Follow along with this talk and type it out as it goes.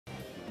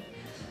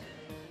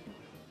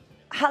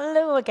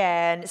Hello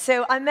again.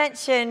 So I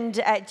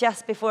mentioned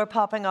just before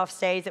popping off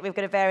stage that we've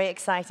got a very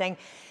exciting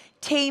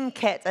team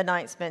kit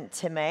announcement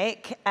to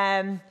make.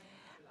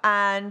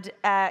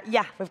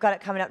 Yeah, we've got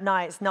it coming up now.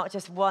 It's not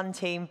just one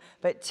team,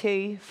 but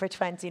two for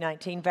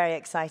 2019. Very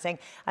exciting.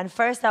 And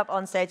first up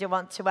on stage, I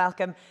want to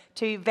welcome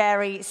two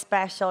very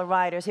special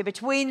riders who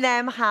between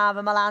them have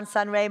a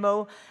Milan-San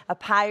Remo, a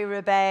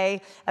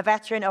Paris-Roubaix, a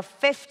veteran of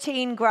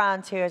 15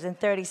 Grand Tours and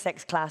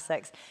 36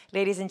 Classics.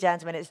 Ladies and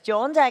gentlemen, it's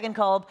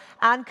Degenkolb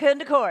and Koen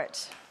de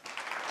Kort.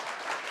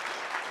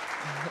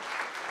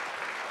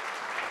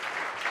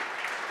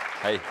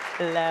 Hey.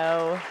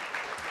 Hello.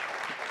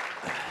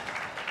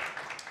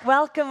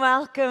 Welcome,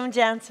 welcome,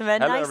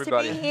 gentlemen. Hello, nice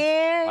everybody. to be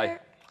here. Hi.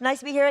 Nice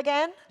to be here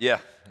again. Yeah,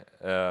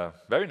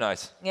 very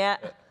nice. Yeah.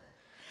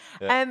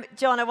 Yeah.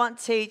 John, I want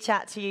to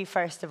chat to you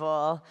first of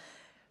all,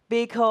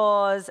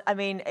 because, I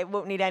mean, it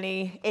won't need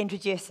any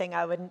introducing,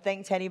 I wouldn't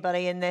think, to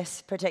anybody in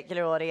this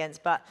particular audience,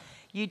 but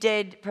you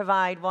did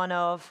provide one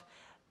of,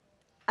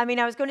 I mean,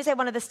 I was going to say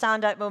one of the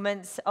standout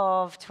moments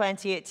of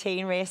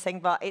 2018 racing,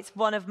 but it's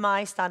one of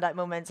my standout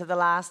moments of the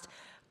last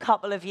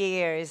couple of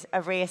years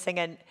of racing,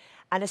 and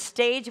a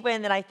stage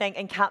win that I think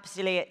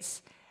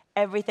encapsulates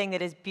everything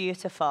that is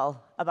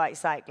beautiful about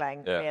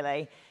cycling,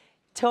 really.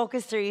 Talk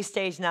us through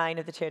stage 9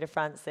 of the Tour de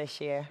France this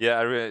year.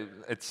 Yeah,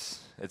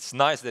 it's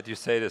nice that you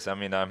say this. I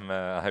mean,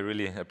 I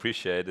really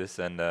appreciate this,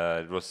 and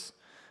it was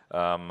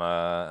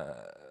yeah,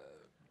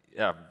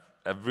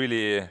 a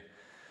really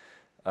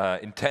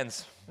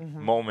intense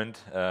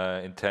moment,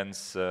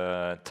 intense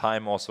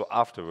time also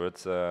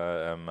afterwards.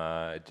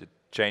 It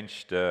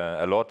changed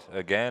a lot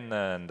again,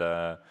 and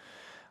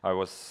I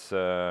was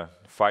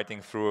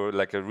fighting through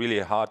like a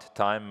really hard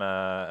time.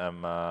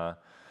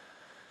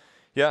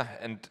 Yeah,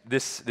 and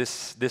this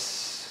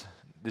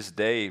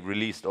day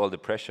released all the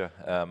pressure.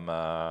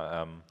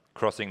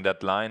 Crossing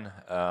that line,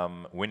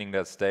 winning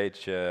that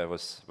stage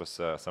was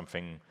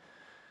something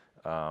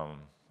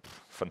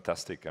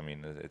fantastic. I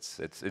mean,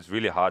 it's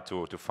really hard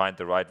to find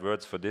the right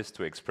words for this,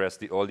 to express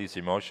all these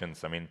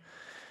emotions. I mean,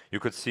 you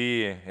could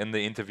see in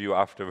the interview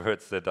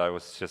afterwards that I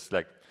was just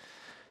like,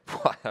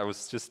 I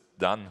was just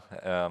done.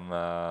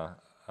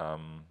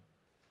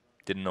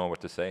 Didn't know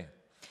what to say.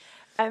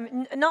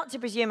 Not to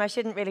presume, I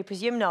shouldn't really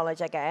presume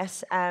knowledge, I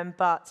guess,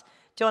 but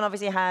John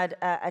obviously had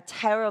a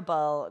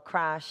terrible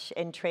crash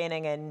in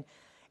training in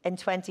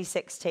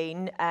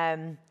 2016,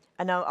 and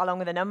along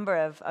with a number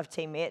of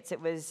teammates. It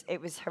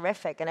was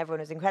horrific, and everyone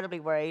was incredibly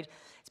worried.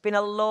 It's been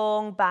a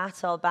long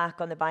battle back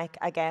on the bike,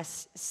 I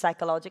guess,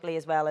 psychologically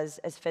as well as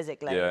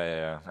physically.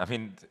 Yeah. I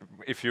mean,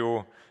 if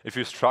you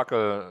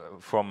struggle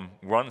from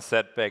one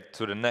setback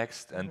to the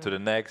next and to the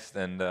next,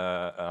 and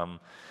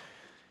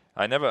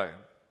I never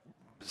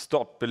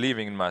stopped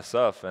believing in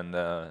myself, and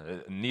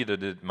neither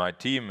did my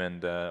team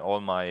and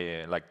all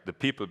my the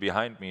people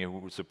behind me who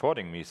were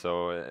supporting me.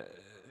 So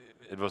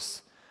it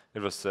was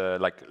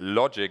like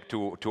logic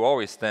to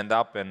always stand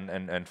up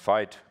and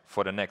fight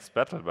for the next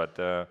battle.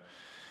 But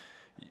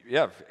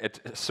yeah,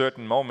 at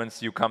certain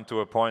moments you come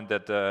to a point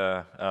that,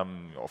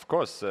 of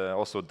course,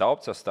 also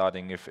doubts are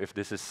starting if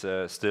this is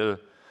still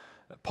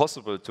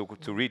possible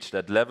to reach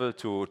that level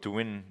to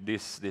win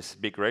these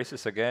big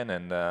races again.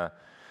 And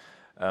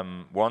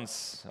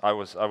once I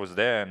was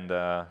there and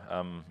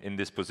in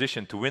this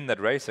position to win that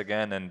race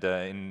again,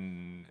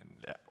 and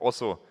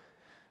also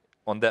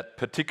on that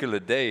particular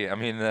day, I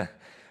mean,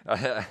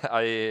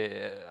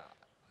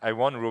 I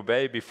won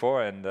Roubaix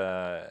before, and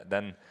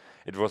then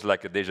it was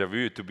like a déjà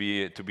vu to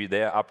be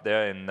there up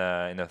there in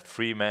a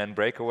 3-man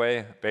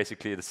breakaway,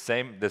 basically the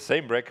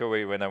same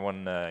breakaway when I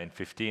won in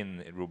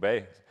 15 in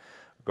Roubaix,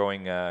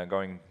 going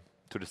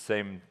to the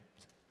same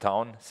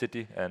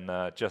city, and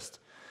just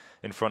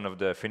in front of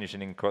the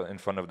finishing in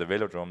front of the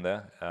velodrome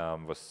there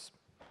was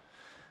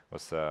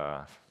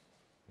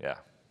yeah,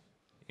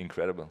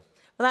 incredible.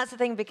 Well, that's the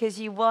thing, because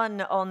you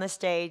won on the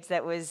stage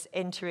that was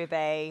in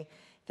Roubaix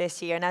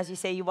this year, and as you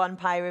say, you won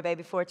Paris-Roubaix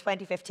before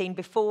 2015,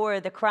 before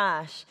the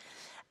crash.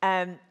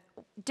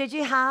 Did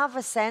you have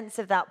a sense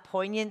of that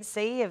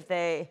poignancy, of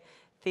the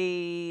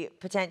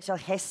potential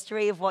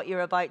history of what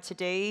you're about to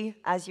do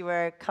as you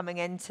were coming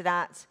into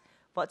that,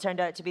 what turned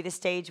out to be the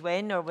stage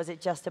win, or was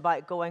it just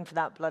about going for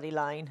that bloody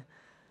line?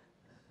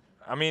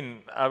 I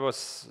mean, I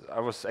was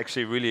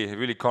actually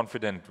really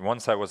confident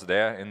once I was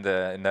there in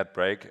that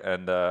break,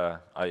 and I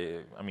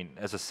mean,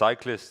 as a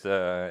cyclist,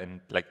 and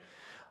like,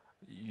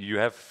 you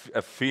have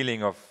a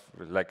feeling of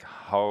like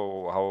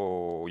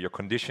how your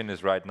condition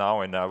is right now,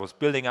 and I was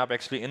building up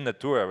actually in the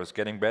Tour. I was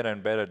getting better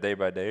and better day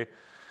by day,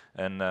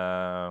 and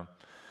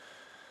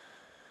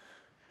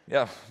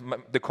yeah,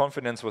 the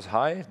confidence was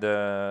high.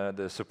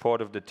 The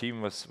support of the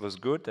team was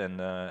good,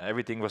 and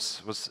everything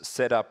was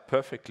set up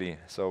perfectly.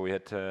 So we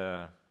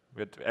had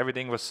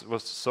everything was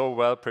so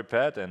well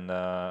prepared, and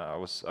I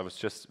was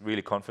just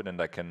really confident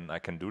I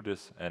can do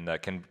this, and I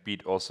can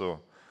beat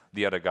also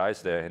the other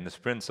guys there in the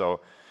sprint.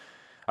 So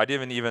I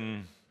didn't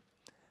even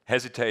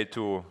hesitate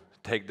to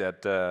take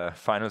that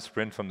final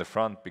sprint from the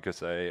front,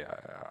 because I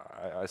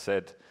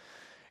said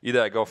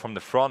either I go from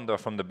the front or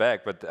from the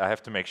back, but I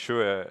have to make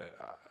sure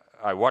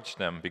I watch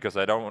them, because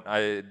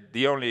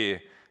the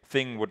only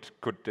thing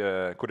could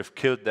have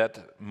killed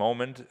that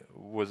moment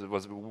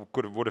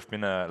would have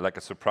been like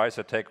a surprise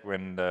attack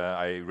when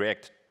I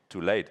react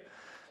too late.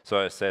 So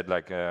I said,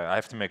 like, I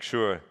have to make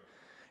sure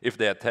if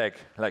they attack,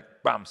 like,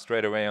 bam,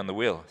 straight away on the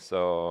wheel.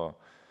 So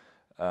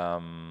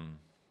and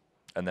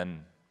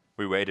then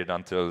we waited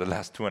until the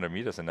last 200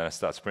 meters, and then I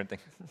started sprinting.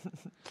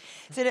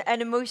 So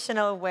an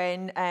emotional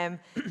win,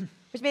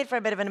 which made for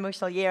a bit of an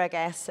emotional year, I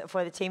guess,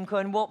 for the team.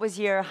 Koen, what was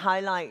your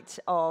highlight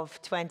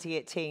of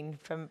 2018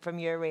 from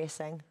your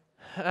racing?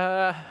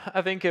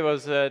 I think it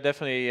was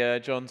definitely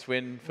John's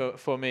win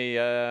for me.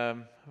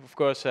 Of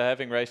course,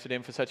 having raced with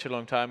him for such a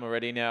long time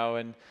already now,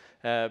 and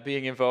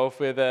being involved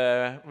with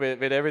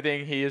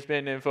everything he has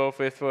been involved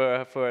with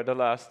for the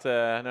last,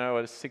 I don't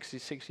know,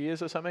 66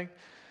 years or something?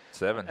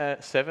 7.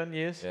 7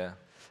 years. Yeah.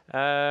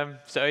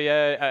 So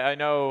yeah, I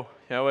know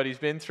what he's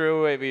been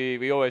through.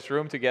 We always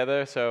room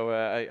together, so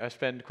I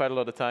spend quite a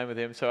lot of time with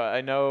him. So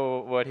I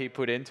know what he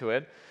put into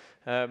it.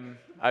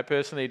 I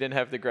personally didn't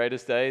have the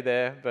greatest day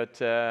there, but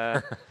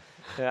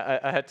yeah,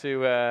 I had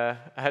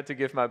to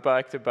give my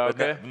bike to Bauke.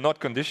 But not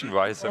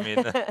condition-wise. I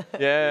mean,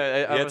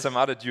 yeah, he had some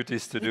other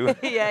duties to do.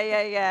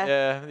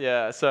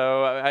 Yeah.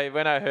 So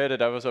when I heard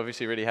it, I was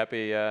obviously really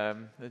happy.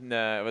 And,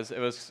 it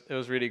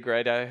was really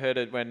great. I heard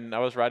it when I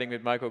was riding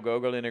with Michael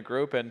Gogol in a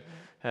group, and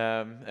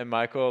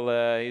Michael,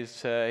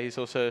 he's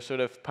also sort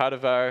of part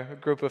of our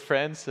group of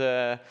friends.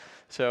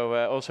 So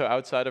also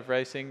outside of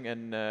racing,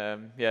 and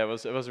yeah, it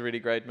was a really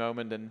great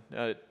moment, and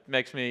it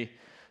makes me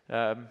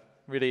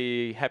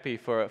really happy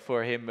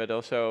for him, but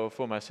also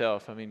for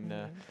myself. I mean,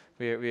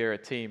 we are a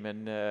team,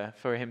 and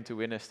for him to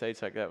win a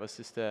stage like that was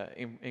just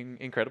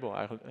incredible,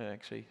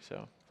 actually.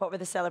 So. What were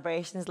the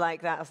celebrations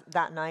like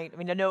that night? I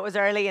mean, I know it was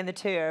early in the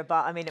tour,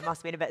 but I mean, it must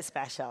have been a bit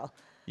special.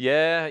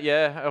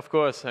 Yeah, of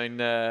course. I mean,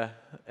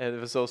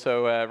 it was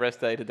also rest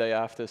day the day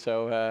after,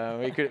 so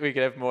we could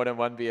have more than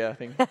one beer, I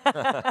think.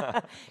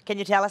 Can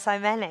you tell us how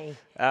many?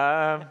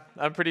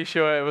 I'm pretty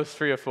sure it was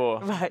 3 or 4,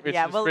 right, which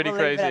yeah, is we'll pretty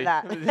crazy. Leave it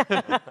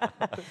at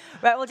that.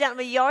 Right, well,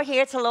 gentlemen, you're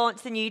here to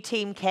launch the new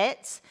team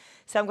kits,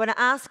 so I'm going to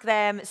ask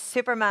them,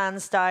 Superman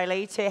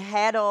style, to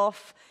head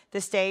off the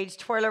stage,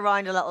 twirl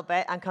around a little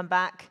bit, and come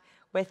back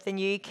with the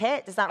new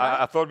kit. Is that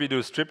right? I thought we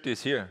do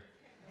striptease here.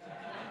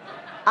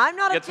 I'm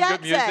not Get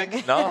objecting. some good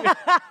music? No?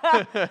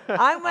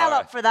 I'm well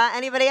up for that.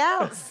 Anybody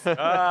else?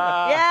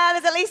 Yeah,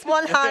 there's at least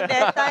one hand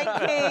there.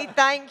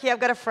 Thank you. I've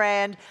got a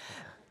friend.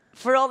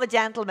 For all the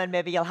gentlemen,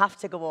 maybe you'll have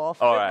to go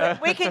off. All right.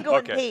 We can go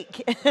and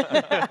peek.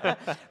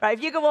 Right,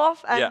 if you go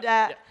off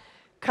and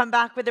come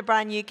back with a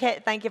brand new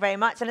kit, thank you very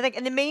much. And I think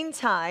in the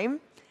meantime,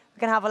 we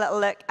can have a little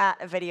look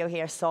at a video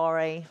here.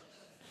 Sorry.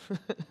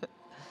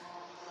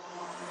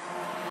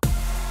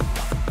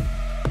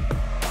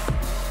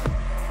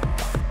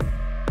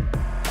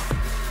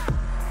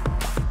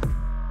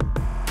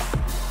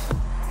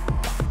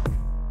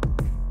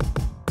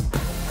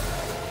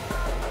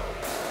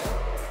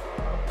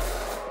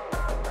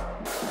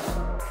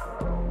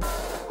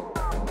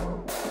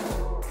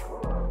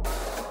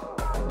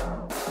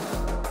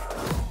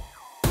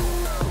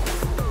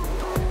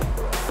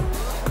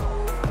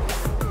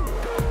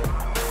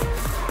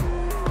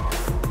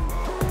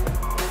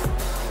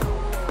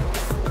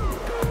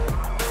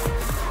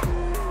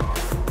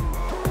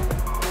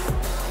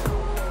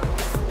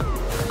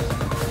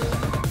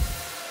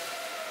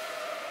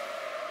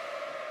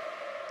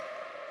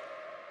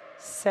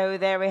 So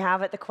there we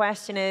have it. The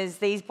question is,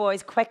 these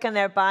boys quick on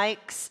their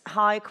bikes.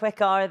 How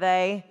quick are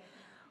they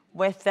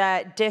with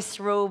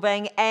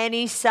disrobing?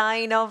 Any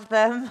sign of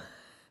them?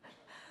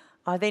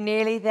 Are they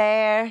nearly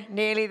there?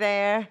 Nearly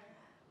there?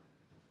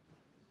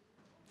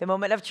 The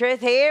moment of truth.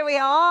 Here we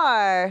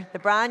are. The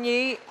brand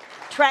new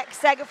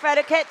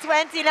Trek-Segafredo kit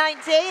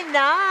 2019.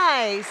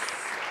 Nice.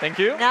 Thank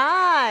you.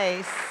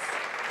 Nice.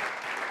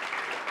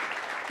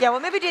 Yeah, we'll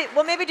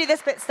maybe do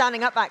this bit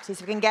standing up, actually,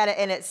 so we can get it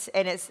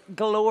in its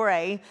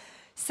glory.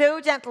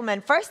 So,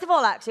 gentlemen, first of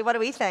all, actually, what do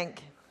we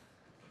think?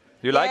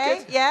 You like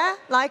it? Yeah,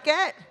 like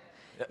it?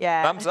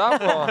 Yeah. Thumbs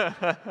up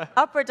or?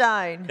 Up or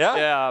down? Yeah?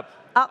 Yeah, up.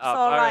 Up's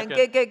all right.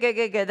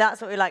 Good. That's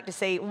what we like to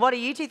see. What do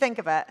you two think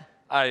of it?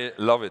 I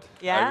love it.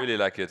 Yeah? I really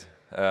like it.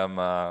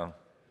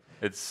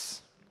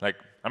 It's like,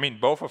 I mean,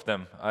 both of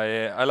them.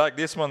 I like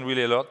this one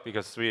really a lot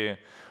because we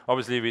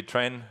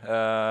train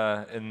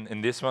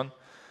in this one,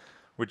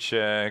 which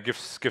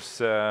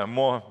gives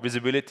more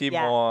visibility,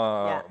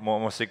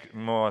 more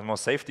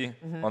safety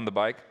on the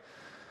bike,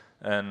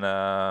 and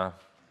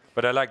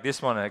but I like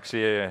this one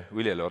actually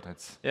really a lot.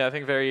 I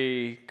think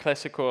very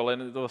classical,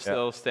 and it will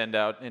still stand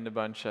out in the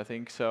bunch, I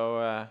think. So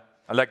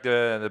I like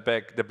the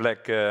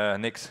black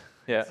nicks.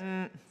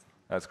 Yeah.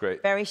 That's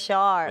great. Very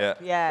sharp.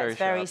 Yeah, it's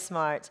very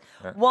smart.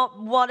 Yeah.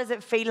 What does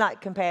it feel like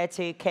compared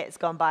to kits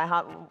gone by?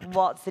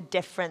 What's the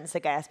difference, I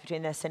guess,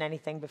 between this and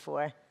anything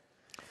before?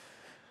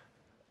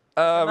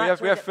 We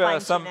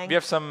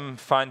have some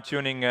fine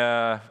tuning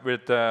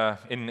with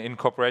in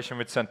cooperation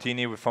with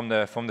Santini from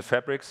the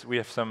fabrics. We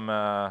have some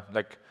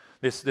like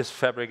this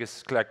fabric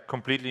is like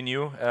completely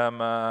new,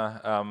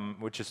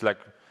 which is like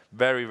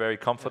very, very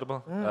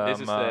comfortable. This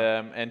is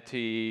the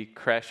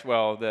anti-crash,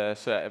 well, the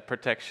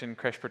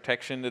crash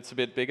protection that's a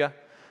bit bigger.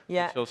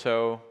 Yeah. It's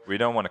also we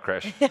don't want to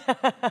crash.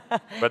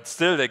 But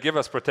still, they give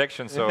us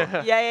protection, so...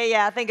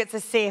 Yeah. I think it's a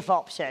safe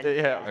option.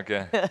 yeah.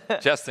 Okay,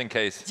 just in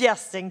case.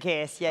 Just in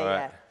case, All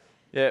yeah. right.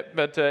 Yeah,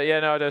 but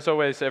no, there's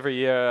always every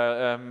year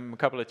a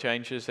couple of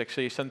changes.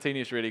 Actually,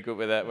 Santini is really good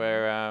with that,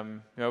 where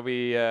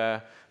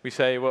we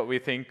say what we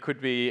think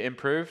could be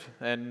improved,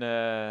 and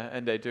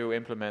they do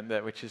implement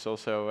that, which is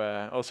also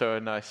a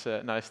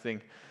nice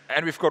thing.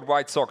 And we've got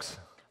white socks.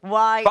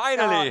 White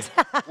Finally,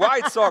 socks.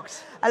 white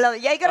socks. I love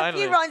it. Yeah, you got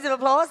Finally. a few rounds of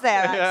applause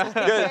there.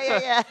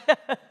 Actually.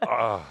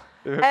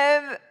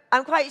 Yeah.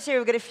 I'm quite sure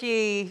we've got a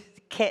few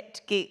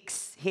kit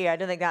geeks here. I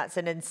don't think that's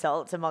an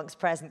insult amongst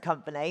present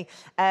company.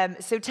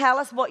 So tell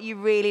us what you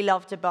really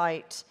loved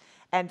about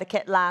the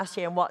kit last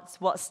year and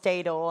what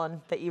stayed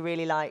on that you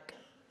really like.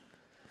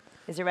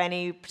 Is there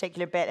any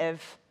particular bit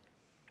of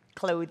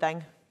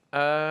clothing?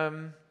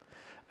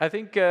 I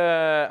think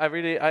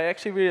I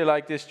actually really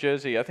like this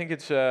jersey. I think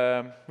it's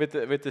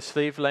with the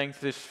sleeve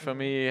length is for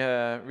me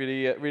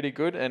really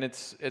good, and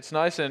it's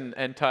nice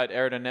and tight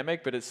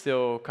aerodynamic, but it's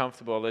still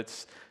comfortable.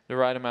 It's the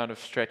right amount of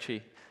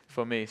stretchy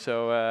for me.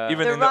 So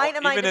even the in right the,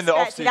 amount even of in the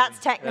stretchy, off-season. that's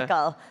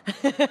technical.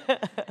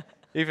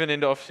 even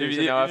in the off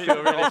season, now I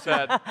feel really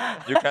sad.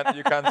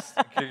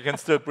 You can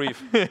still breathe.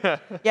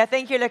 Yeah, I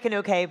think you're looking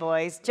okay,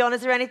 boys. John,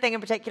 is there anything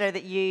in particular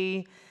that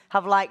you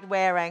have liked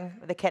wearing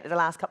with the kit of the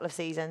last couple of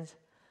seasons?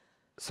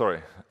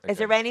 Sorry. Is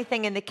there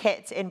anything in the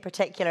kit in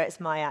particular, it's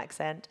my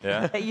accent,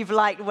 Yeah. that you've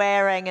liked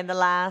wearing in the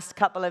last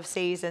couple of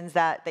seasons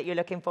that you're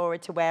looking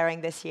forward to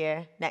wearing this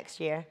year, next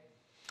year?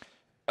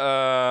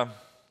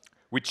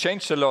 We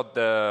changed a lot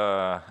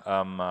the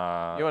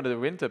You want the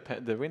winter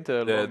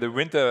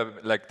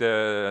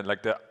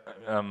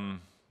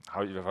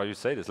how you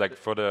say this, like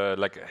for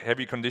the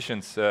heavy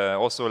conditions,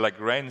 also like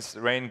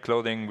rain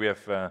clothing. We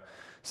have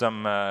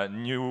some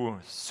new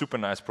super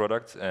nice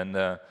products, and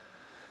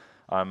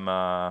I'm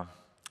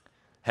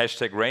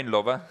hashtag rain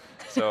lover,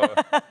 so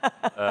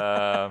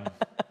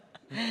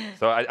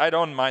so I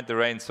don't mind the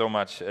rain so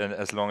much,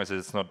 as long as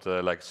it's not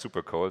like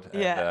super cold.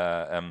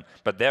 Yeah. And,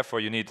 but therefore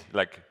you need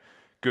like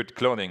good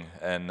clothing,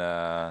 and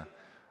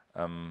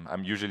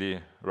I'm usually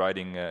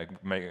riding,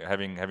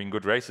 having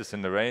good races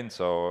in the rain.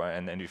 So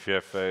and if you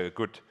have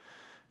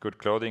good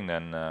clothing,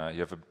 then you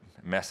have a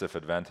massive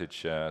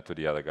advantage to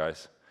the other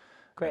guys.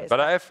 Great. But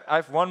I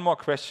have one more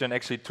question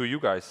actually to you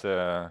guys.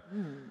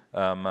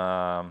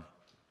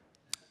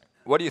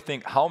 What do you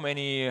think? How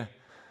many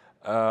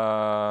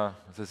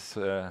this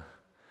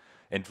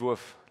Entwurf,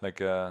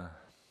 like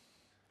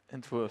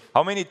Entwurf.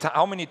 how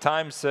many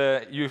times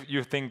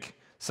you think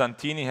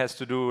Santini has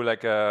to do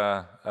like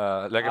a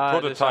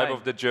prototype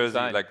of the jersey,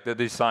 like the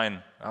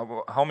design?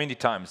 How many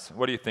times?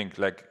 What do you think?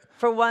 Like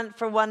For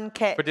one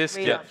kit, For this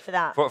really, kit. for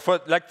that.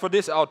 for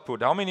this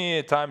output, how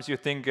many times you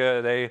think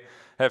they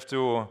have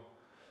to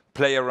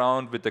play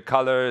around with the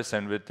colors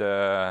and with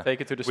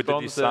Take it to the with the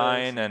sponsors.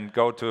 design and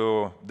go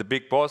to the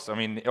big boss? I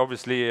mean,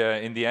 obviously,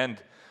 in the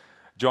end,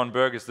 John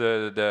Berg is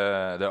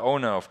the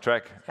owner of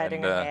Trek.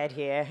 Heading and, ahead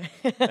here.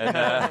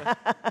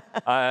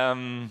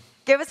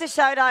 Give us a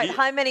shout out.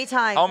 How many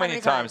times? How many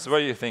times? What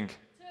do you think?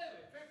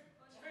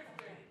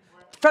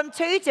 From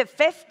 2 to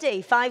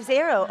 50,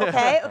 50.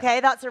 Okay,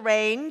 that's a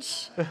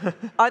range.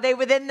 Are they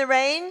within the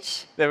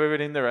range? They were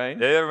within the range.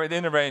 They're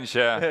within the range,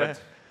 yeah.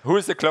 But who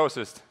is the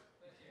closest?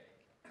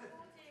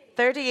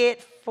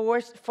 38,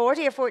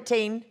 40 or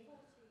 14?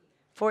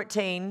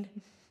 14.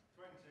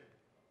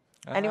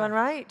 Anyone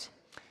right?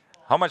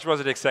 How much was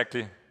it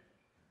exactly?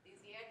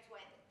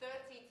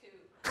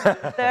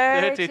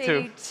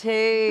 32.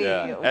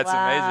 Yeah, that's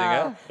amazing,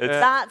 huh?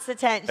 That's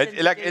attention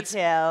to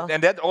detail.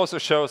 And that also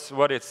shows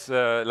what it's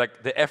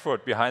like, the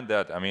effort behind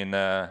that. I mean,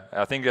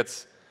 I think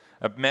it's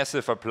a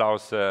massive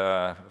applause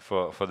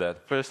for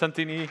that. For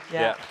Santini,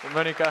 Yeah. for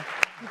Monica.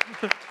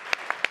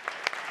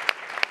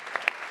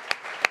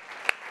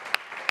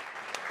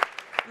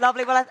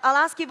 Lovely. Well, I'll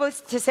ask you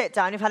both to sit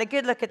down. You've had a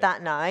good look at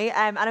that now.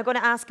 And I'm going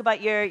to ask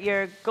about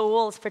your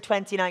goals for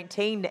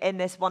 2019 in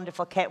this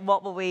wonderful kit.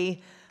 What will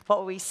we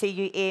see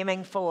you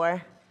aiming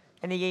for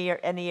in the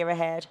year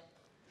ahead?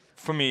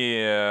 For me,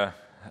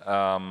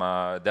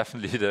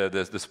 definitely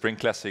the Spring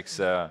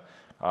Classics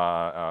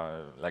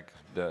are like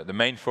the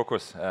main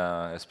focus,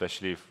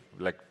 especially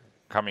like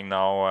coming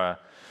now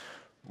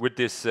with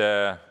this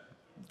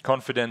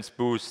confidence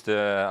boost.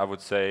 I would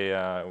say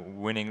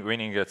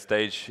winning that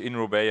stage in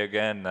Roubaix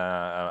again.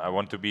 I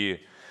want to be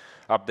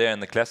up there in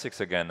the Classics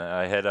again.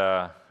 I had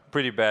a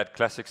pretty bad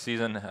Classic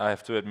season, I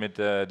have to admit,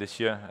 this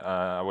year.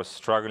 I was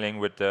struggling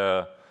with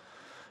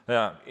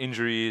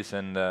injuries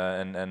and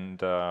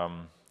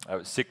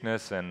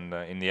sickness, and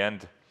in the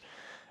end,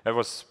 it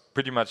was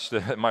pretty much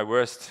my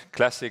worst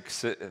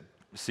Classics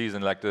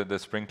season, like the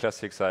Spring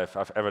Classics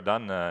I've ever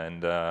done,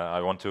 and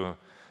I want to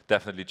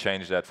definitely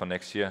change that for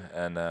next year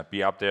and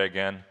be up there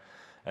again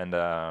and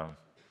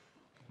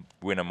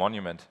win a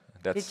monument.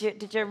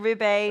 Did your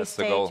Roubaix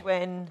stage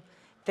win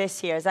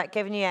this year? Has that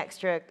given you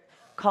extra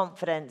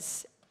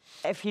confidence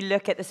if you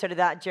look at the sort of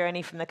that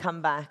journey from the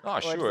comeback, Oh,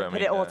 or sure. does it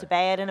put it all to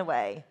bed in a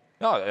way?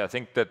 No, I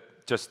think that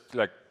just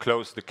like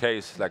close the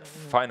case, like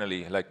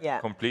finally, like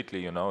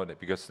completely, you know,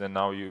 because then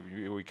now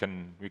we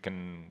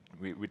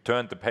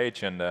turn the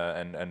page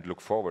and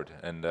look forward,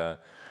 and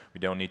we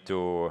don't need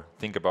to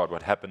think about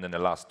what happened in the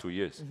last 2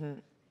 years.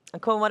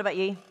 And Koen, what about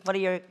you? What are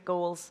your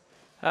goals?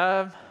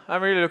 I'm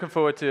really looking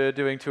forward to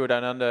doing Tour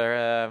Down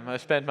Under. I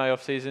spent my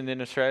off season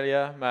in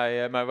Australia.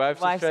 My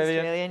wife's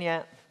Australian.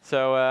 Yeah.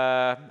 So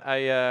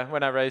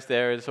when I race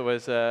there, there's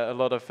always a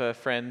lot of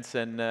friends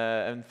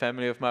and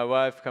family of my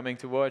wife coming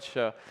to watch.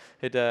 So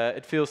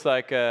it feels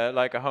like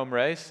a home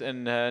race.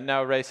 And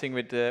now racing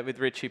with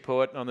Richie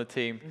Port on the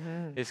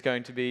team is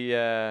going to be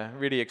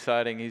really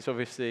exciting. He's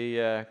obviously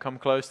come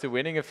close to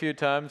winning a few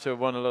times, or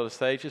won a lot of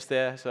stages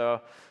there.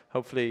 So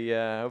hopefully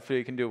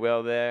he can do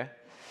well there.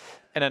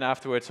 And then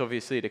afterwards,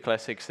 obviously, the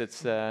classics.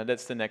 That's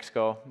the next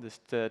goal.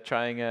 Just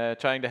trying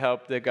to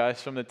help the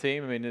guys from the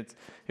team. I mean,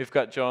 we've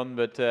got John,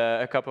 but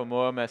a couple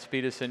more: Mads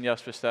Pedersen,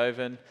 Jasper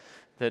Stuyven,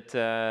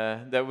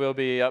 that will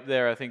be up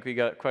there. I think we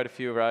got quite a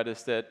few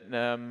riders that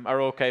are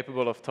all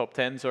capable of top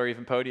 10s or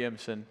even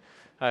podiums, and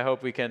I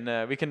hope we can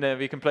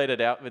play that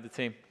out with the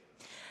team.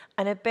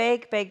 And a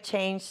big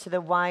change to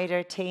the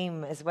wider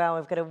team as well.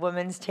 We've got a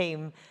women's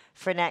team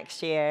for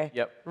next year.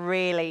 Yep.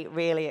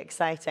 Really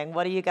exciting.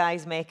 What do you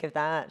guys make of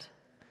that?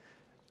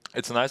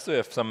 It's nice to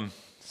have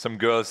some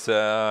girls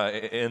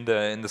in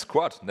the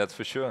squad. That's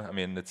for sure. I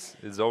mean,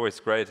 it's always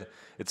great.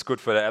 It's good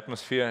for the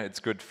atmosphere. It's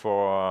good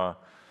for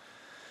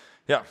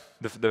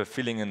the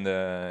feeling in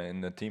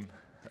the team.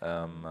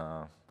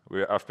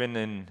 I've been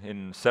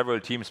in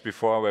several teams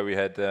before where we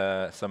had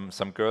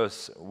some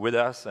girls with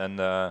us, and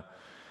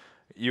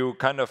you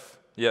kind of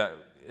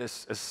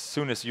as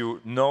soon as you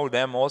know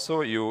them,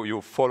 also you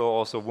follow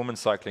also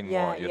women's cycling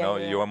more. You know,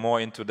 you are more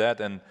into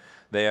that, and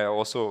they are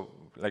also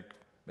like.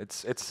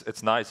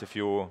 It's nice if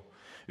you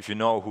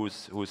know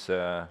who's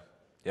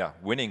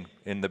winning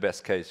in the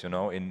best case, you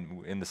know,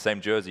 in the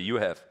same jersey you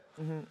have.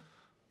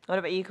 What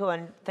about you,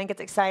 Koen? Think it's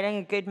exciting,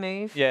 a good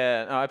move?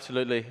 Yeah, no,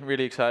 absolutely.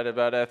 Really excited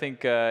about it. I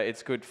think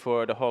it's good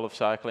for the whole of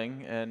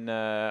cycling, and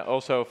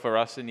also for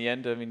us in the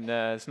end. I mean,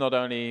 it's not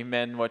only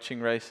men watching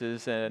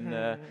races, and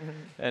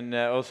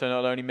also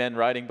not only men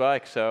riding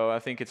bikes. So I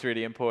think it's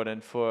really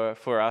important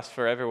for us,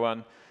 for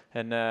everyone.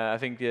 And I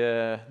think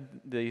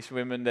these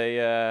women,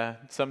 they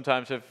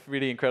sometimes have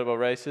really incredible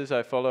races.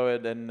 I follow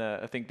it, and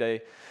I think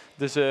they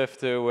deserve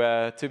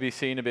to be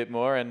seen a bit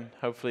more. And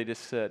hopefully,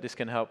 this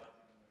can help.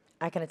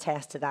 I can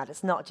attest to that.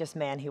 It's not just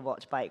men who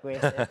watch bike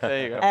races.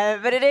 There you go.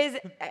 But it is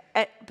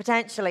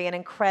potentially an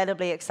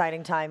incredibly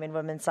exciting time in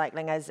women's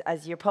cycling.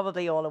 As you're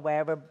probably all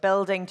aware, we're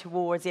building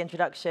towards the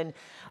introduction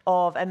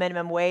of a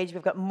minimum wage.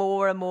 We've got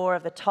more and more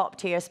of the top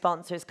tier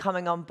sponsors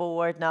coming on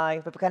board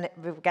now.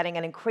 We're getting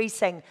an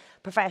increasing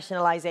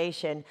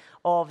professionalisation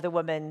of the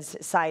women's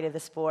side of the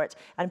sport.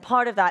 And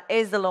part of that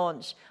is the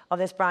launch of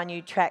this brand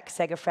new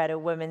Trek-Segafredo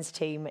women's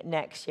team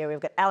next year. We've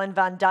got Ellen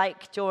van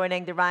Dijk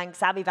joining the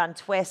ranks, Abby van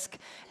Twisk,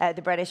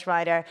 the British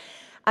rider,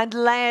 and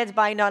led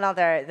by none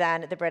other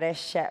than the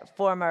British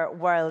former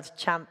world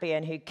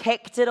champion who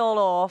kicked it all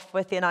off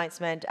with the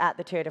announcement at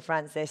the Tour de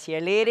France this year.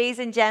 Ladies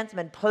and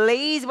gentlemen,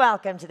 please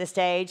welcome to the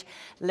stage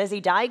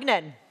Lizzie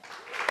Deignan.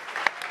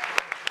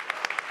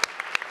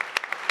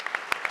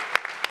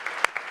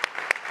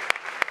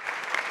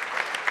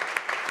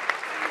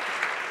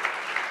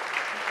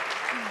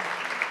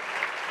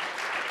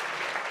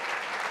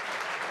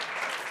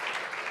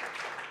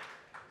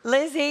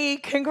 Lizzie,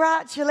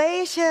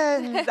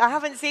 congratulations. I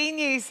haven't seen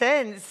you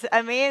since.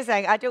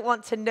 Amazing. I don't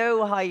want to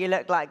know how you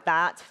look like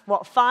that.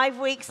 What, 5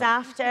 weeks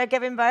after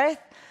giving birth?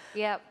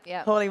 Yep.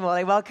 Holy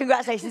moly. Well,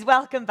 congratulations.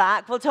 Welcome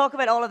back. We'll talk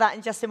about all of that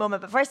in just a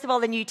moment. But first of all,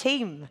 the new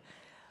team.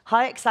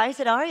 How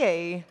excited are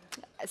you?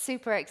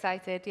 Super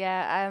excited,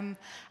 yeah.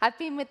 I've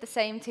been with the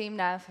same team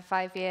now for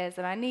 5 years,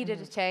 and I needed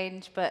a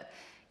change, but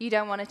you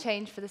don't want to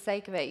change for the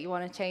sake of it. You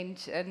want to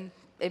change and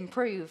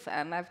improve,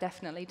 and I've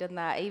definitely done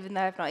that, even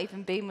though I've not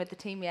even been with the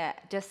team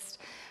yet. Just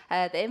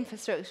the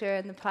infrastructure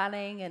and the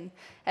planning and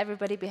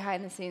everybody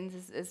behind the scenes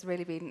has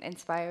really been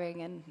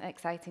inspiring and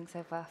exciting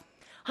so far.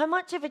 How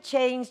much of a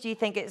change do you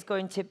think it's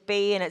going to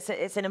be? And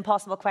it's an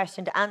impossible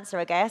question to answer,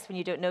 I guess, when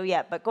you don't know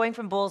yet. But going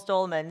from Boels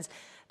Dolmans,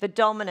 the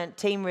dominant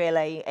team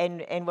really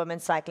in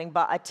women's cycling,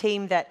 but a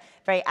team that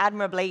very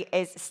admirably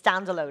is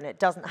standalone. It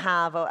doesn't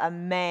have a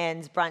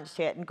men's branch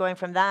to it. And going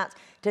from that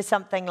to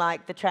something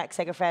like the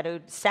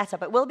Trek-Segafredo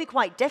setup, it will be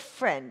quite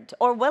different.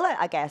 Or will it,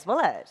 I guess, will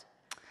it?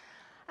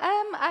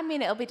 I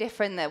mean, it'll be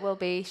different, that we'll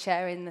be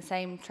sharing the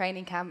same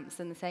training camps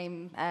and the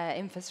same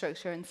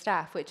infrastructure and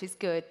staff, which is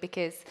good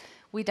because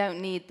we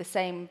don't need the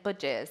same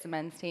budget as the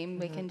men's team.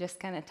 We can just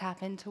kind of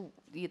tap into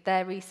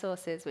their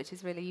resources, which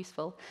is really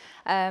useful.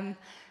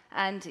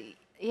 And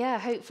yeah,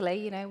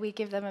 hopefully, you know, we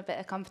give them a bit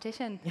of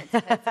competition. It's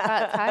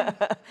about time.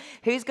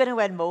 Who's going to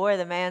win more,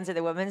 the men's or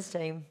the women's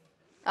team?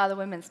 Oh, the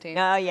women's team.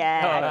 Oh,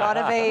 yeah,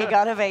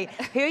 gotta be.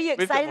 Who are you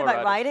excited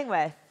about riding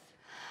with?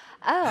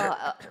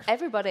 Oh,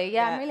 everybody.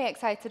 Yeah, I'm really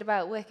excited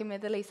about working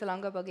with Elisa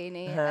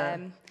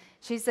Longo-Borghini.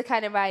 she's the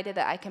kind of rider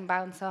that I can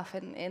bounce off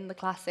in the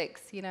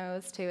classics. You know,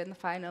 us two in the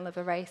final of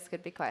a race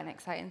could be quite an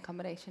exciting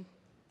combination.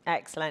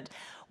 Excellent.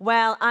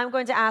 Well, I'm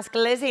going to ask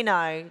Lizzie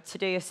now to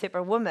do a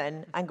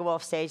Superwoman and go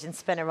off stage and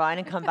spin around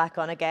and come back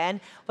on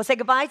again. We'll say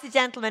goodbye to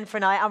gentlemen for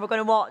now, and we're going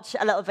to watch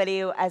a little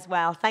video as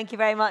well. Thank you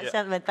very much,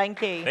 gentlemen.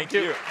 Thank you. Thank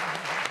you.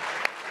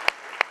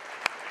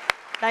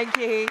 Thank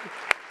you.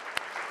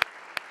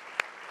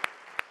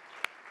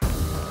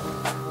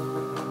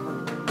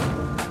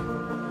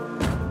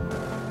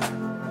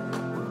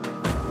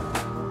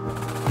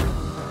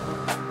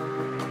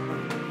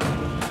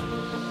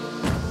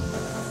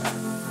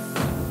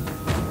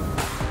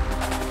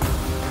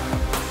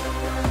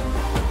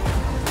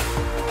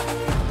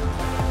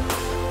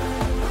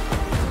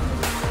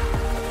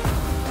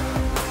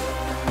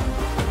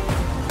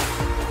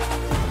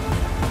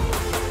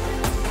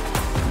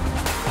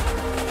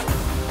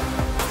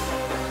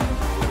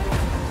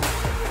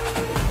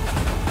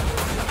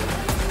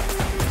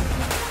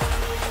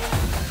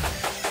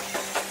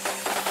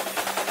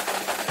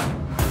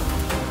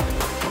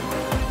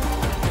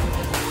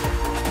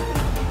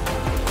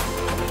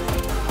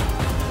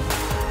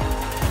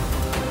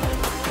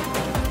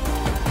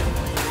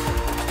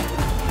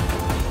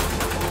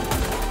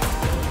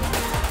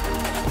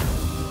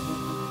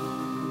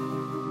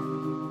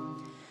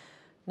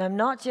 Now, I'm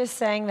not just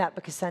saying that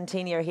because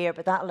Santini are here,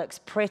 but that looks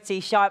pretty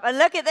sharp. And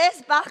look at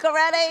this, back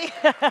already.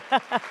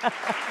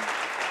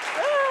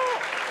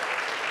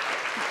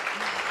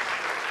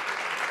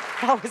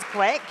 That was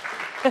quick.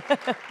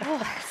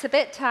 Oh, it's a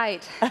bit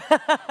tight.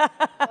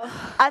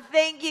 I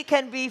think you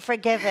can be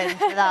forgiven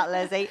for that,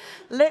 Lizzie.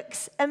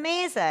 Looks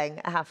amazing,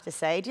 I have to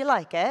say. Do you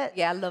like it?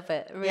 Yeah, I love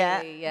it.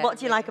 Really. Yeah. What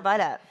do you like about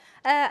it?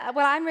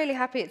 Well, I'm really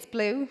happy it's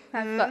blue.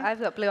 I've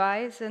got blue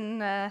eyes,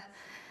 and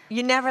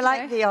you never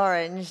liked the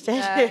orange,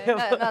 did you?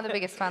 Not the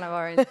biggest fan of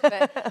orange,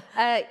 but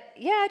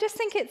yeah, I just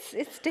think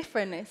it's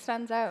different. It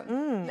stands out.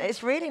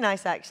 It's really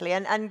nice, actually,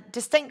 and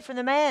distinct from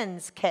the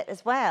men's kit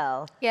as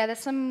well. Yeah, there's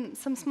some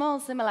small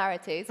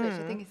similarities, which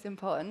I think is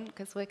important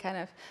because we're kind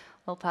of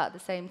all part of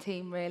the same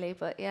team, really.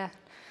 But yeah,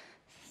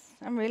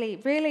 I'm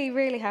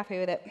really happy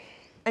with it.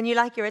 And you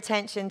like your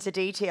attention to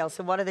detail.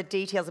 So what are the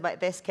details about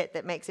this kit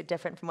that makes it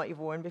different from what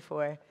you've worn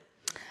before?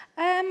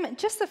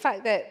 Just the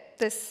fact that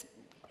there's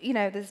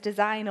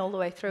design all the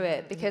way through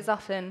it, because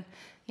often,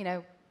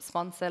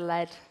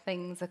 sponsor-led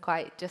things are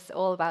quite just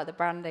all about the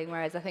branding,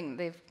 whereas I think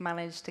they've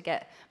managed to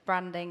get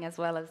branding as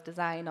well as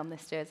design on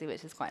this jersey,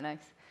 which is quite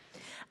nice.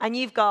 And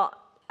you've got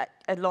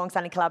a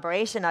long-standing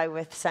collaboration now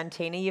with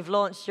Santini. You've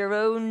launched your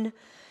own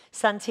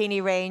Santini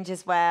range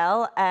as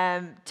well.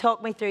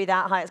 Talk me through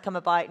that, how it's come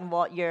about and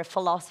what your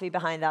philosophy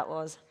behind that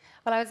was.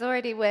 Well, I was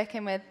already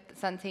working with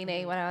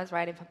Santini when I was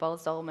riding for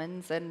Bowles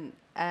Dolmans, and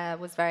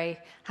was very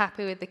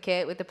happy with the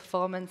kit, with the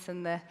performance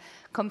and the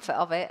comfort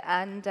of it.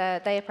 And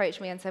they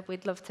approached me and said,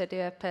 we'd love to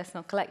do a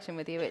personal collection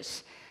with you,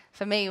 which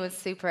for me was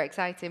super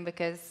exciting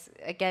because,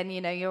 again,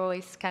 you're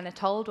always kind of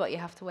told what you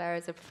have to wear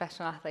as a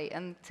professional athlete,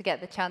 and to get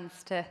the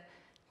chance to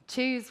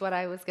choose what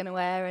I was going to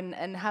wear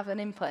and have an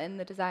input in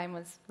the design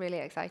was really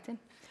exciting.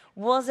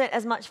 Was it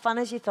as much fun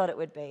as you thought it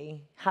would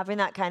be, having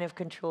that kind of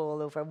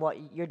control over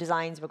what your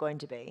designs were going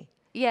to be?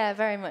 Yeah,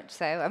 very much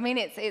so. I mean,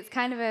 it's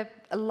kind of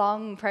a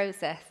long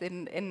process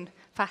in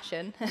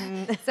fashion.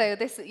 So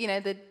this,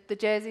 the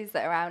jerseys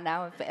that are out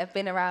now have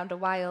been around a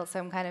while, so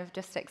I'm kind of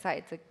just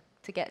excited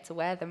to get to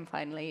wear them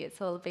finally. It's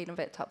all been a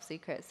bit top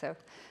secret, so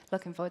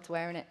looking forward to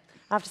wearing it.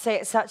 I have to say,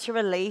 it's such a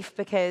relief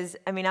because,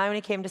 I mean, I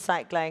only came to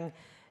cycling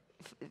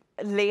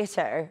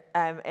later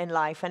in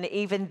life, and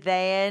even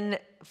then,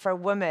 for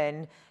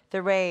women,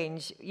 the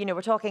range,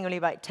 we're talking only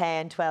about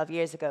 10, 12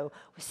 years ago,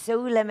 was so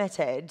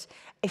limited.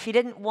 If you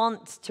didn't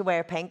want to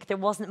wear pink, there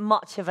wasn't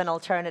much of an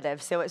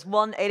alternative. So it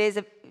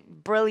is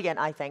brilliant,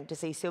 I think, to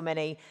see so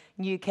many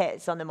new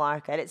kits on the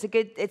market. It's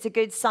a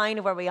good sign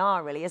of where we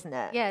are, really, isn't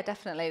it? Yeah,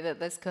 definitely, that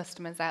there's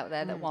customers out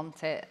there that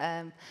want it.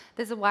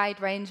 There's a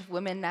wide range of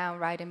women now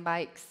riding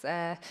bikes,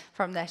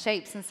 from their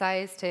shapes and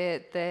size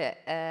to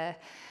the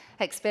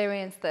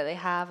experience that they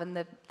have and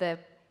the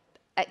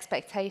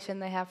expectation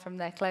they have from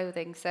their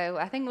clothing. So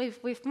I think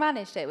we've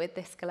managed it with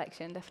this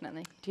collection,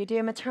 definitely. Do you do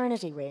a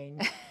maternity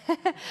range?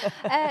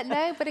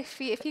 No, but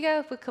if you go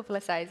up a couple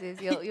of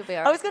sizes, you'll be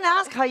all right. I was going to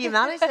ask how you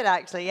managed it,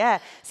 actually, yeah.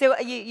 So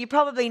you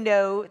probably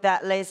know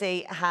that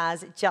Lizzie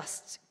has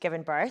just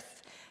given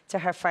birth to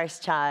her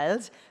first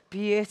child,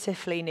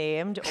 beautifully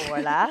named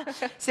Orla.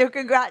 So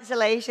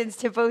congratulations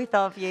to both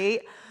of you.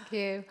 Thank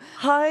you.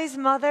 How's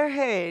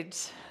motherhood?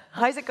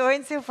 How's it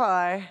going so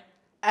far?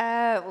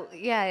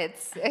 Yeah,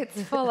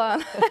 it's full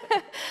on.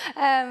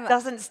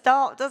 Doesn't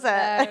stop, does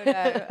it?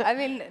 No. I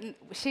mean,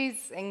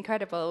 she's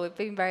incredible. We've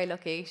been very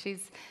lucky.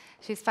 She's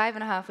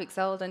 5.5 weeks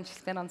old and she's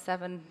been on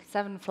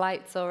seven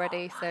flights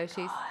already. So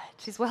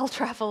she's well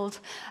travelled.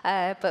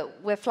 But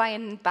we're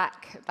flying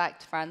back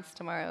to France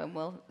tomorrow, and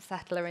we'll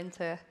settle her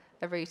into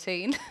a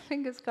routine.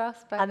 Fingers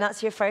crossed. But and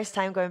that's your first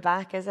time going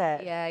back, is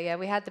it? Yeah.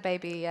 We had the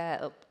baby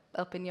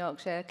up in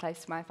Yorkshire,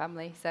 close to my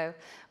family. So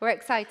we're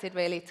excited,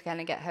 really, to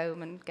kind of get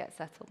home and get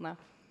settled now.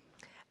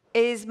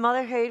 Is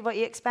motherhood what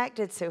you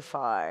expected so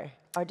far?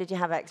 Or did you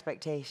have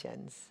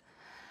expectations?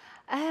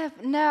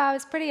 No, I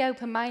was pretty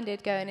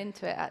open-minded going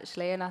into it,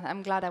 actually, and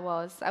I'm glad I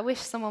was. I wish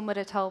someone would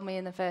have told me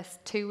in the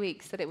first 2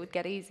 weeks that it would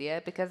get easier,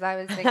 because I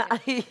was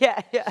thinking,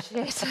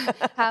 shit,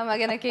 how am I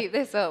going to keep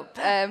this up?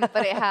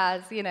 But it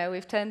has, you know,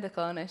 we've turned the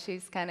corner.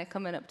 She's kind of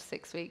coming up to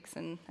 6 weeks,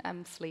 and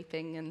I'm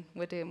sleeping, and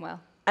we're doing well.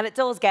 And it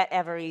does get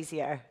ever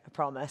easier, I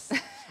promise.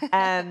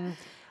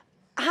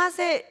 Has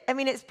it, I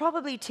mean, it's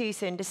probably too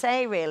soon to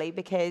say, really,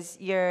 because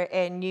you're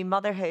in new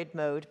motherhood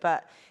mode,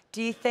 but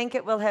do you think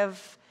it will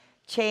have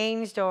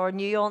changed or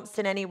nuanced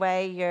in any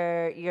way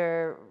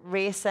your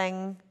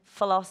racing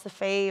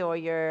philosophy or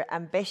your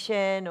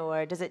ambition,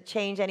 or does it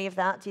change any of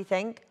that, do you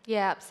think?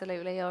 Yeah,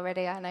 absolutely.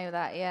 Already I know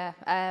that, yeah.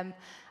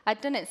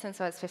 I'd done it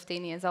since I was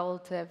 15 years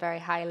old to a very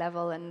high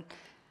level, and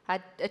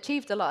I'd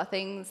achieved a lot of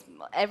things,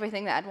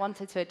 everything that I'd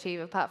wanted to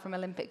achieve apart from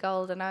Olympic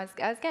gold, and I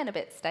was getting a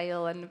bit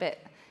stale and a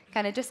bit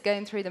kind of just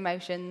going through the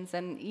motions,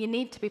 and you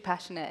need to be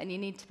passionate and you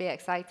need to be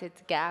excited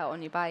to get out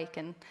on your bike,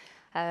 and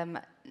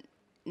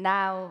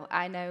now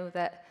I know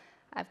that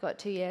I've got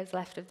 2 years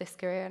left of this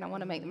career and I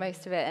want to make the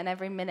most of it, and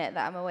every minute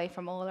that I'm away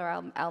from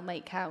Rouleur, I'll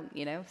make count,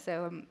 you know,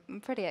 so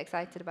I'm pretty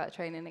excited about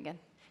training again.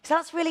 So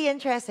that's really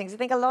interesting, because I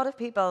think a lot of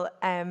people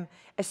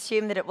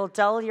assume that it will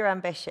dull your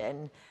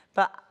ambition,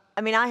 but I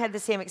mean, I had the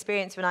same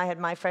experience when I had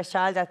my first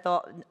child. I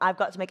thought, I've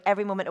got to make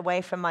every moment away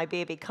from my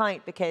baby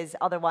count, because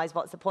otherwise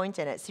what's the point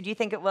in it? So do you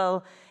think it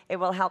will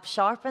help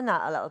sharpen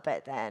that a little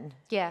bit then?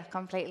 Yeah,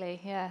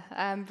 completely, yeah.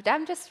 But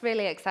I'm just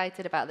really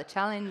excited about the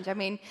challenge. I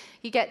mean,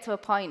 you get to a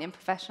point in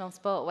professional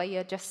sport where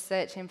you're just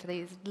searching for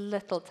these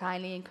little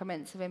tiny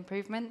increments of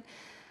improvement.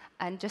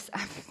 And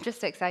I'm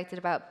just excited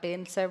about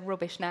being so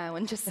rubbish now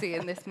and just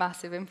seeing this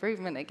massive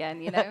improvement again,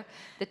 you know.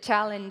 The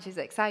challenge is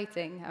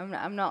exciting.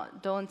 I'm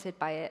not daunted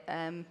by it.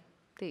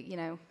 You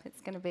know, it's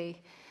going to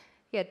be,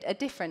 a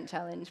different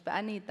challenge, but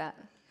I need that.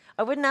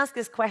 I wouldn't ask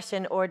this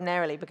question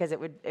ordinarily, because it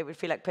would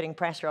feel like putting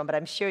pressure on, but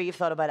I'm sure you've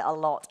thought about it a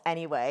lot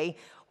anyway.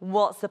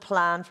 What's the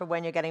plan for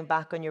when you're getting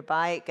back on your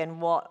bike,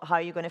 and how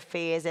are you going to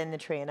phase in the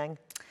training?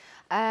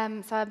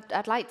 So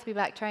I'd like to be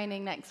back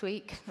training next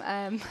week.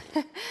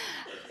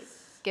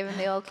 Given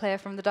the all clear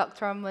from the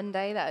doctor on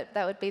Monday,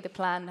 that would be the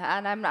plan.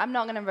 And I'm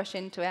not going to rush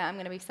into it. I'm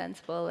going to be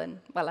sensible. And,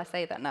 well, I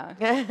say that now.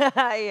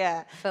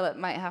 Yeah. Philip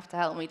might have to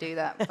help me do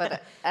that.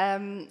 But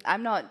I'm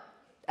not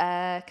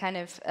kind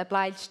of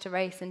obliged to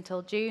race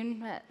until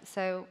June.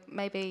 So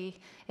maybe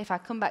if I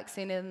come back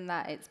sooner than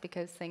that, it's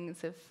because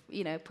things have,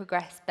 you know,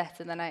 progressed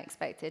better than I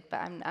expected. But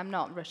I'm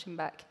not rushing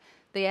back.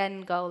 The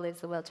end goal is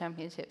the World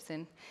Championships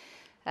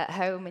at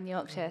home in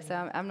Yorkshire.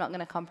 So I'm not going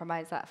to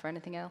compromise that for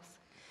anything else.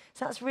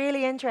 So that's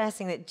really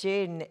interesting that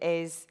June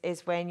is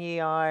when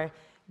you are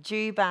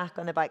due back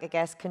on the bike, I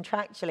guess,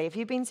 contractually. Have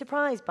you been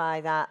surprised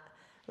by that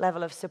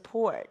level of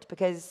support?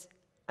 Because,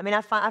 I mean, I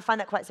find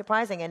that quite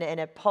surprising in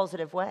a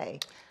positive way.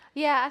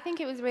 Yeah, I think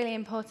it was really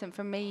important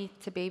for me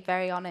to be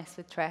very honest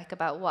with Trek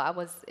about what I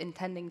was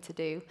intending to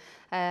do.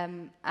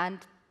 And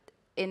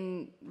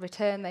in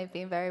return, they've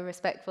been very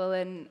respectful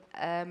and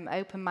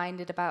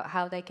open-minded about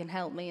how they can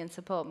help me and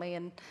support me,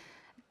 and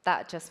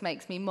that just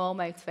makes me more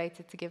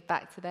motivated to give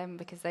back to them,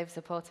 because they've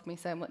supported me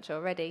so much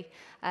already.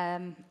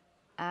 And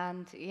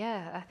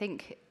yeah, I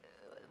think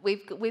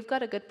we've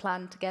got a good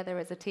plan together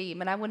as a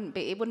team, and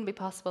it wouldn't be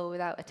possible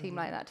without a team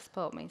like that to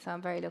support me. So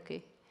I'm very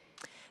lucky.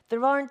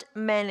 There aren't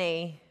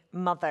many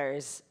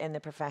mothers in the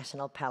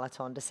professional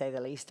peloton, to say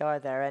the least, are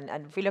there? And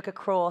if we look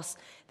across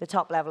the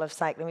top level of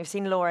cycling, we've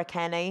seen Laura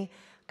Kenny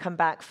come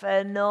back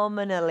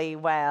phenomenally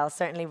well,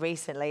 certainly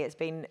recently. It's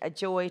been a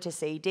joy to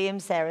see. Dame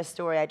Sarah's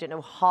story, I don't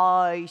know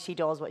how she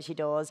does what she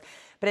does,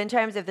 but in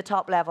terms of the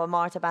top level,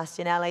 Marta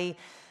Bastianelli,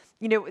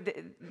 you know,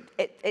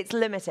 it's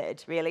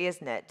limited, really,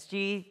 isn't it?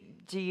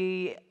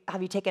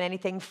 Have you taken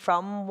anything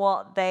from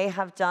what they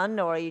have done,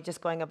 or are you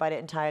just going about it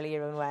entirely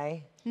your own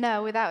way?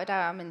 No, without a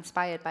doubt, I'm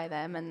inspired by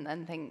them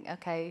and think,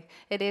 okay,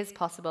 it is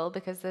possible,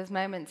 because there's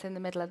moments in the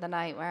middle of the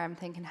night where I'm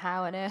thinking,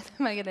 how on earth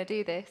am I going to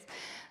do this?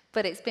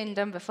 But it's been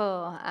done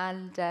before,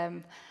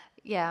 and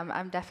yeah,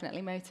 I'm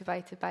definitely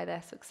motivated by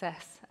their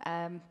success.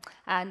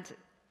 And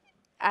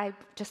I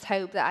just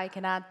hope that I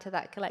can add to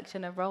that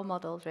collection of role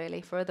models, really,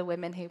 for other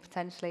women who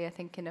potentially are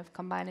thinking of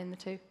combining the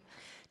two.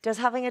 Does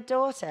having a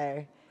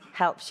daughter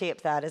help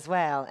shape that as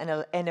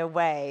well, in a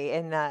way,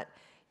 in that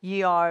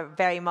you are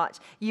very much,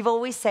 you've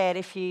always said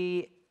if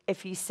you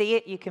see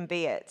it, you can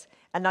be it.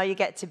 And now you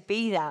get to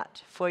be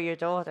that for your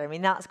daughter. I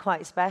mean, that's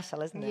quite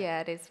special, isn't it?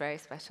 Yeah, it is very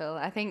special.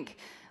 I think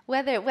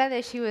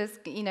whether she was,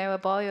 you know, a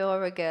boy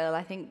or a girl,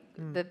 I think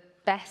the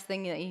best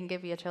thing that you can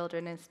give your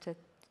children is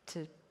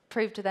to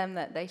prove to them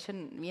that they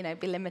shouldn't, you know,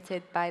 be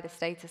limited by the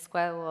status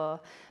quo or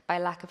by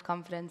lack of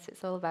confidence.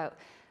 It's all about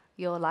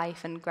your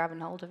life and grabbing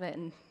hold of it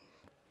and,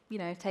 you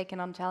know, taking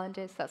on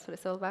challenges. That's what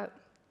it's all about.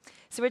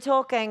 So we're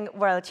talking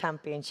World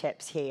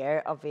Championships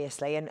here,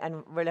 obviously,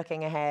 and we're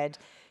looking ahead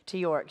to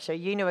Yorkshire.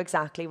 You know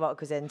exactly what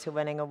goes into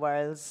winning a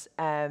Worlds.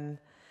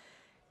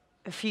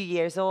 A few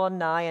years on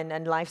now,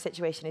 and life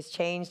situation has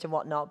changed and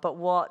whatnot,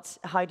 but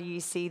how do you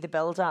see the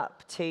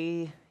build-up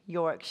to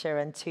Yorkshire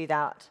and to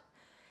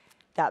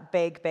that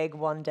big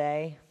one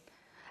day?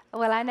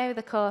 Well, I know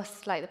the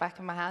course like the back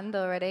of my hand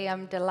already.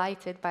 I'm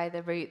delighted by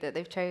the route that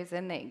they've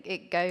chosen.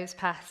 It goes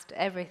past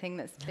everything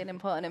that's been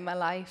important in my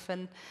life,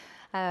 and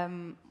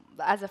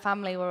as a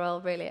family, we're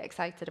all really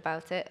excited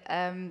about it.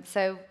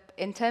 So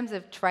in terms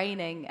of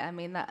training, I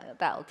mean,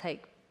 that'll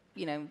take,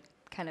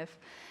 kind of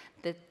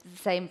the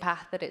same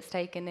path that it's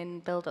taken in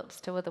build-ups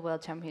to other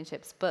World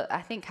Championships. But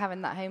I think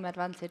having that home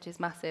advantage is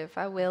massive.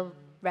 I will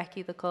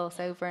recce the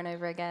course over and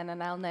over again,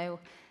 and I'll know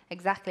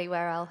exactly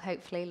where I'll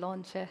hopefully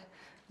launch a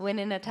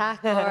winning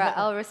attack, or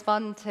I'll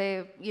respond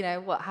to,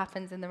 what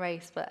happens in the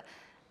race. But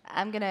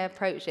I'm going to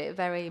approach it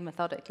very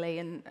methodically,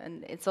 and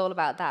it's all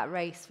about that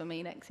race for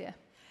me next year.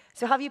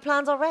 So have you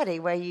planned already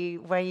where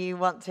you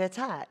want to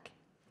attack?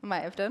 I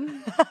might have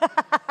done.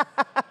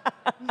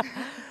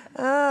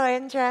 Oh,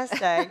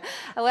 interesting.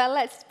 Well,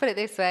 let's put it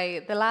this way.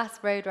 The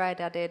last road ride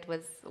I did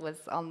was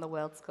on the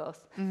world's course.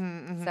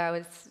 So I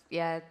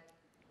was,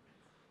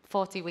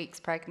 40 weeks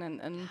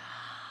pregnant and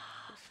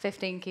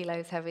 15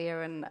 kilos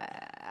heavier. And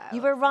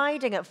you were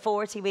riding at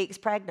 40 weeks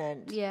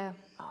pregnant? Yeah.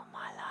 Oh,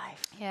 my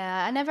life.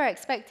 Yeah, I never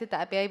expected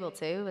that I'd be able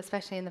to,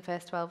 especially in the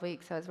first 12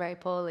 weeks. I was very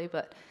poorly,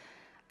 but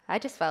I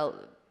just felt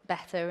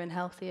better and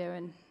healthier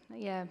and,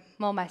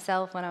 more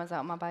myself when I was out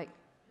on my bike.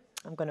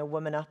 I'm going to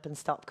woman up and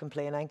stop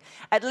complaining.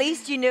 At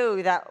least you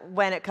know that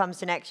when it comes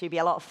to next year, you'll be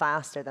a lot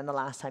faster than the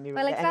last time you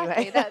rode it anyway. Well,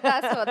 exactly.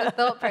 That's what the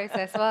thought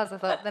process was. I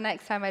thought the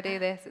next time I do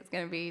this, it's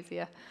going to be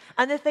easier.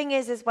 And the thing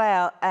is as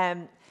well,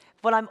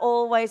 what I'm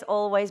always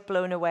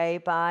blown away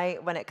by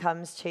when it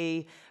comes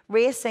to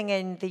racing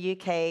in the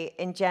UK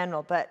in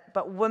general,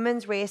 but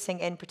women's racing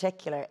in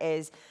particular,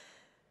 is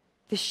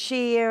the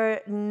sheer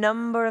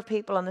number of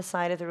people on the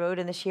side of the road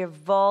and the sheer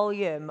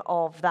volume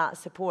of that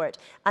support.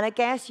 And I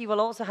guess you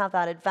will also have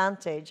that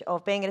advantage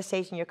of being at a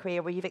stage in your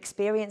career where you've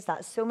experienced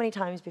that so many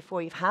times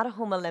before. You've had a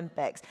home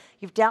Olympics.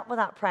 You've dealt with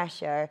that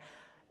pressure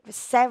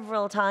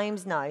several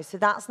times now. So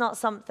that's not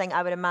something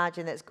I would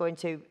imagine that's going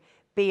to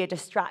be a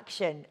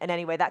distraction in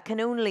any way. That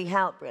can only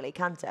help, really,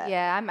 can't it?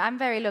 Yeah, I'm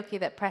very lucky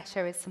that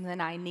pressure is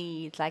something I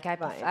need. Like,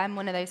 I'm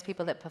one of those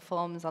people that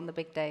performs on the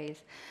big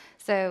days.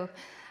 So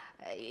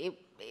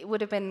it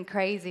would have been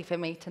crazy for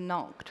me to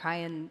not try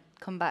and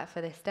come back for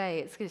this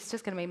day. It's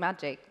just going to be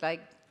magic. Like,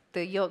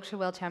 the Yorkshire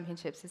World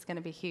Championships is going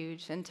to be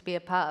huge, and to be a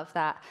part of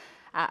that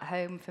at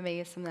home for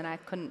me is something I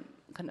couldn't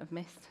have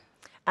missed.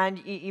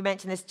 And you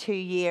mentioned this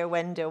 2-year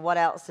window. What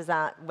else does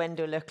that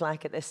window look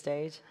like at this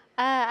stage?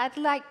 I'd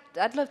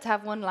love to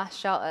have one last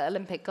shot at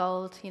Olympic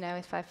gold.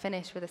 If I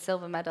finish with a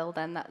silver medal,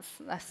 then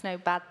that's no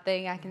bad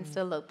thing. I can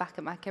still look back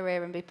at my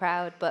career and be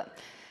proud. But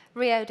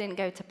Rio didn't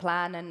go to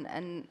plan,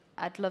 and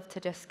I'd love to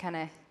just kind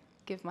of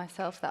give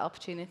myself that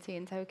opportunity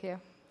in Tokyo.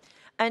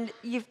 And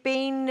you've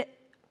been,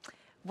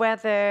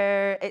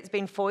 whether it's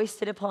been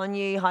foisted upon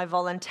you, how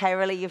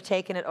voluntarily you've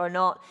taken it or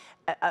not,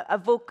 a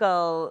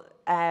vocal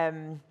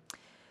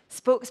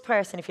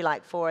spokesperson, if you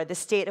like, for the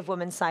state of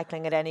women's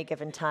cycling at any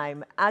given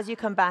time. As you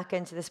come back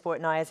into the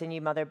sport now as a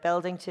new mother,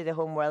 building to the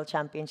Home World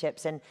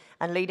Championships and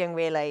leading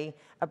really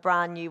a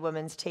brand new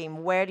women's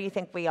team, where do you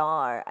think we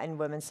are in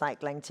women's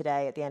cycling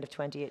today at the end of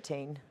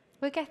 2018?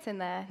 We're getting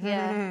there,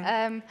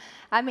 yeah.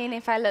 I mean,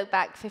 if I look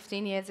back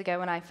 15 years ago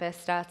when I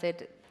first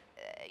started,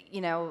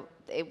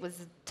 it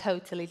was a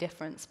totally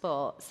different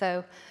sport.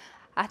 So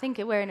I think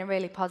we're in a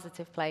really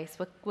positive place.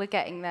 We're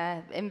getting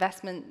there.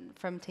 Investment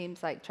from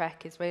teams like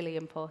Trek is really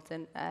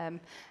important. I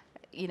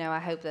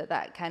hope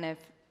that kind of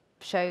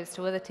shows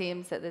to other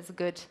teams that there's a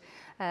good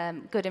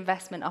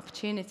investment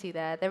opportunity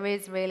there. There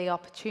is really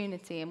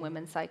opportunity in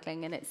women's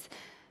cycling, and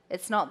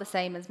it's not the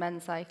same as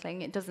men's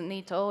cycling. It doesn't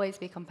need to always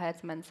be compared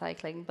to men's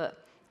cycling,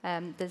 but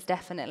there's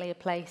definitely a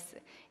place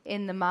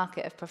in the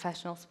market of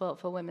professional sport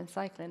for women's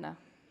cycling now.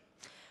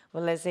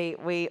 Well, Lizzie,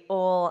 we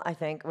all, I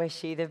think,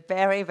 wish you the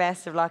very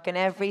best of luck in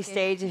every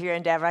stage of your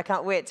endeavour. I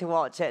can't wait to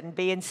watch it and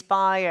be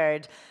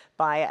inspired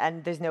by it.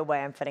 And there's no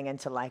way I'm fitting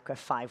into Lycra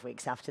 5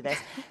 weeks after this.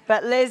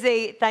 But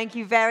Lizzie, thank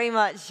you very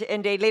much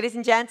indeed. Ladies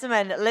and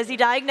gentlemen, Lizzie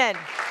Deignan.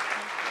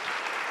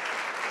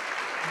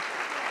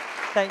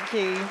 Thank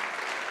you.